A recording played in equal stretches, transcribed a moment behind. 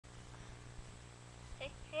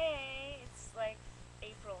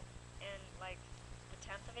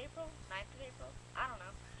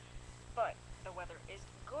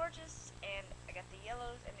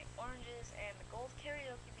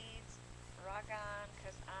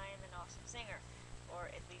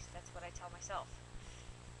myself.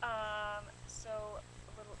 So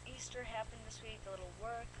a little Easter happened this week, a little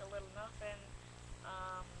work, a little nothing,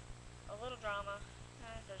 um, a little drama.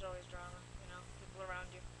 There's always drama, people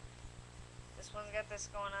around you. This one's got this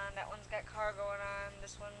going on, that one's got car going on,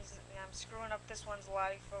 I'm screwing up this one's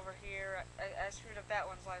life over here. I screwed up that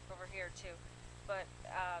one's life over here too. But,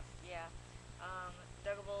 yeah.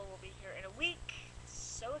 Duggable will be here in a week.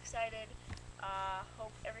 So excited.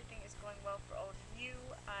 Hope everything is going well for all of you.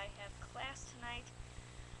 I have class tonight.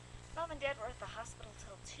 Mom and Dad were at the hospital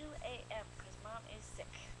till 2 a.m. because Mom is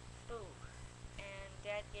sick. Boo. And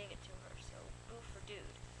Dad gave it to her, so boo for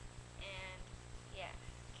dude. And, yeah,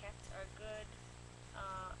 cats are good.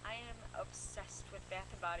 I am obsessed with Bath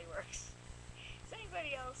and Body Works. Is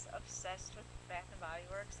anybody else obsessed with Bath and Body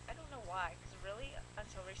Works? I don't know why, because really,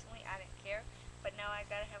 until recently, I didn't care. But now I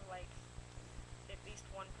gotta have, like, at least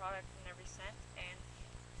one product in every scent. And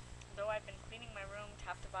though I've been cleaning my room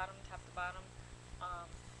top to bottom,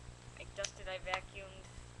 I dusted, I vacuumed,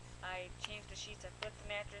 I changed the sheets, I flipped the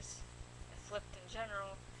mattress, I flipped in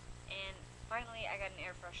general, and finally I got an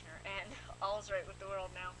air freshener, and all's right with the world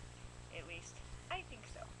now, at least. I think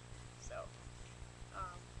so. So,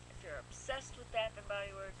 if you're obsessed with Bath and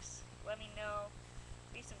Body Works, let me know,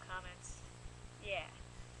 leave some comments. Yeah.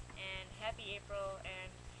 And happy April,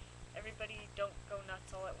 and everybody don't go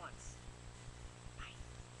nuts all at once.